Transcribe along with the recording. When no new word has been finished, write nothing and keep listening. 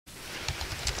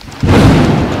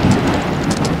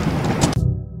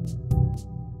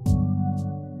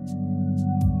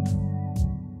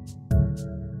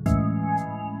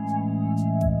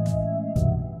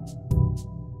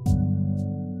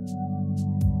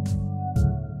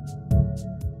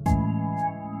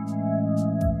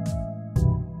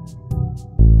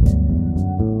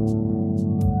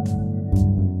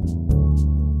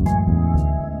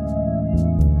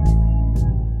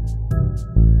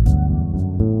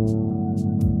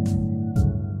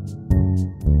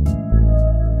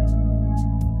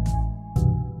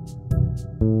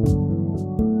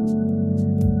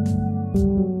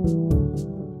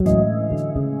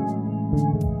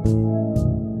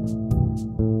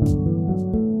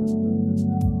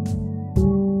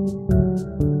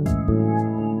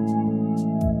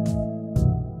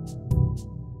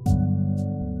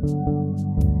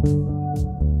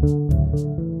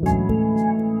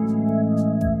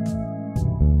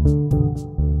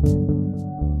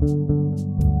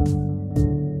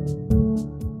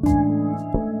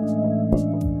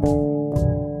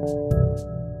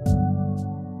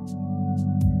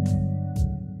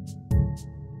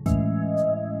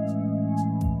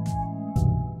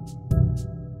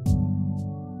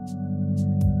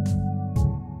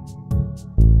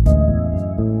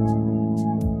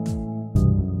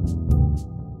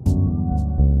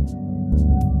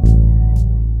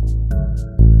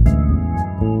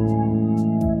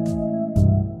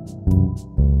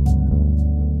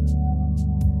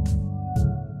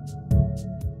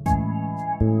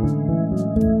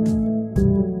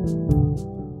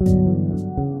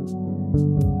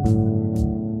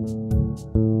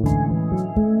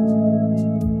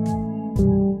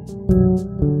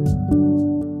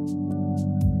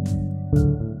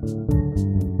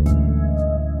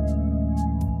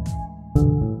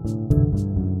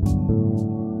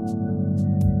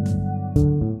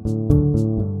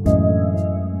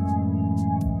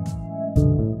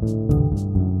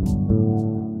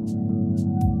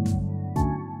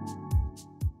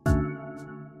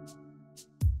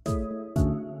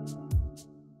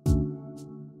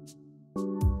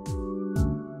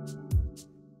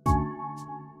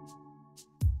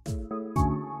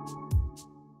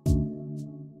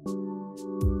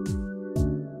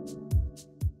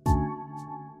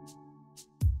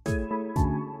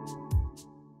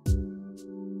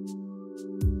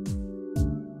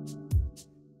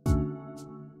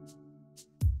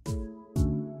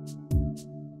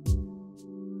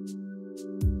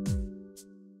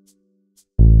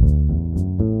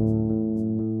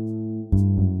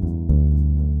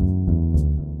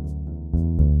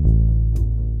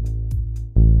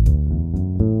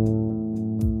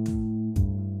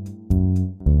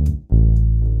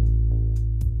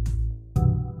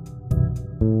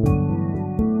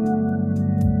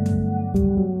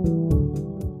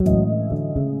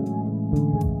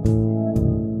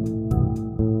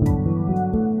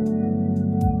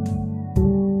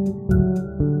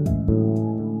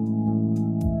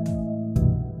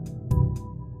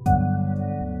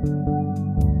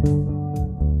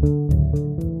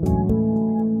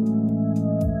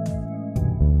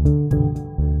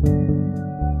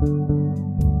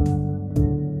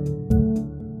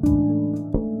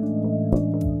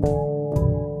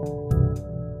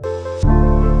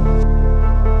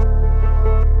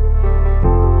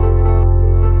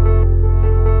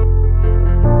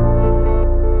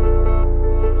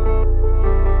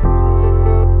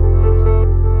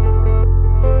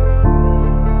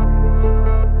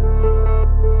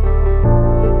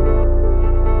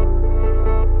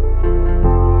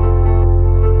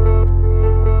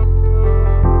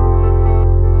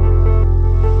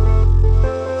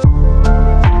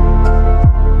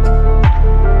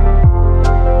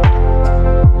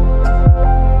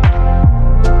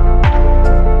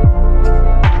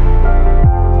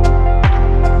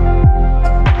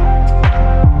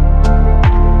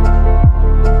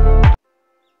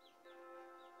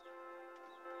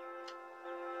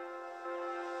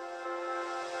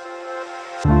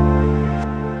So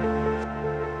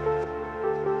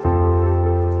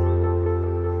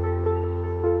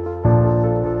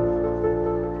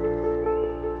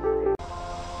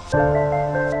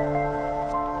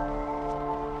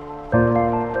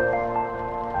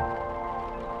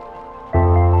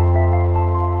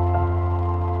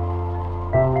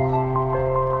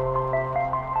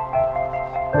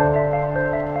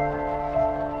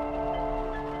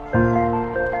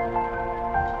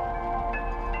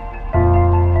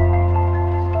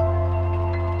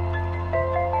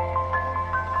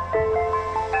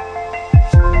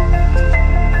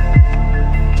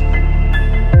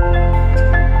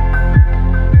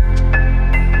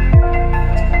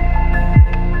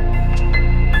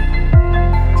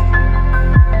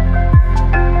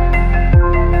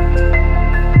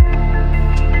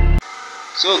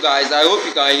guys, I hope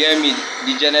you can hear me.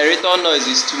 The generator noise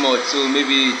is too much, so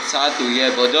maybe it's hard to hear,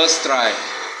 but just try.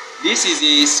 This is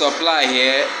a supply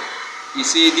here. You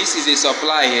see, this is a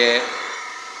supply here,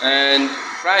 and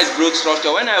price broke structure.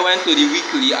 When I went to the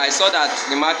weekly, I saw that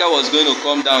the market was going to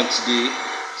come down today,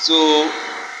 so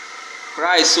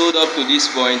price sold up to this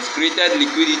point, created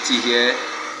liquidity here,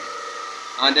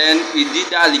 and then it did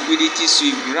that liquidity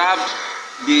sweep, grabbed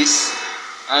this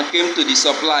and came to the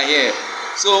supply here.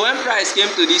 So when price came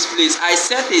to this place, I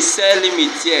set a sell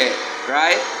limit here,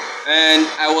 right? And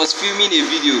I was filming a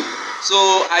video. So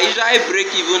I usually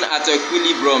break even at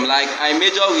equilibrium, like I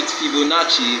measure with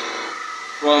Fibonacci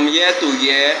from year to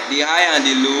year, the high and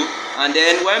the low, and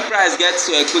then when price gets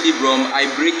to equilibrium, I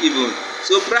break even.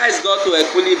 So price got to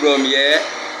equilibrium here,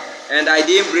 and I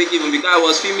didn't break even because I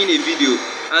was filming a video.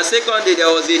 And secondly,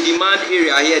 there was a demand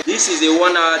area here. This is a 1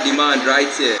 hour demand right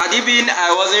here. Had it been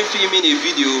I wasn't filming a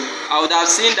video, I would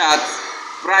have seen that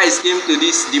price came to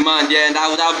this demand here, and I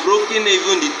would have broken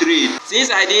even the trade.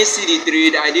 Since I didn't see the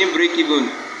trade, I didn't break even.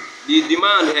 The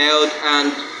demand held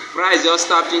and price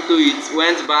just tapped into it,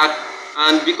 went back,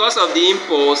 and because of the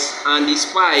impulse and the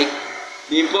spike,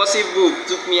 the impulsive move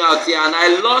took me out here, and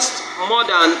I lost more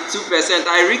than 2%.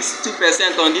 I risked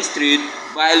 2% on this trade,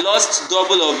 but I lost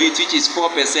double of it, which is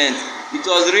 4%. It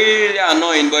was really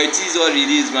annoying, but it is what it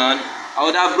is, man. I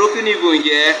would have broken even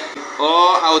here,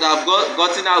 or I would have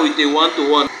gotten out with a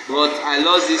 1-to-1, but I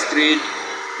lost this trade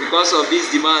because of this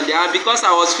demand there, and because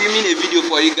I was filming a video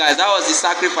for you guys. That was the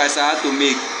sacrifice I had to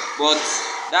make. But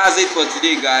that's it for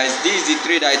today, guys. This is the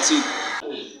trade I took.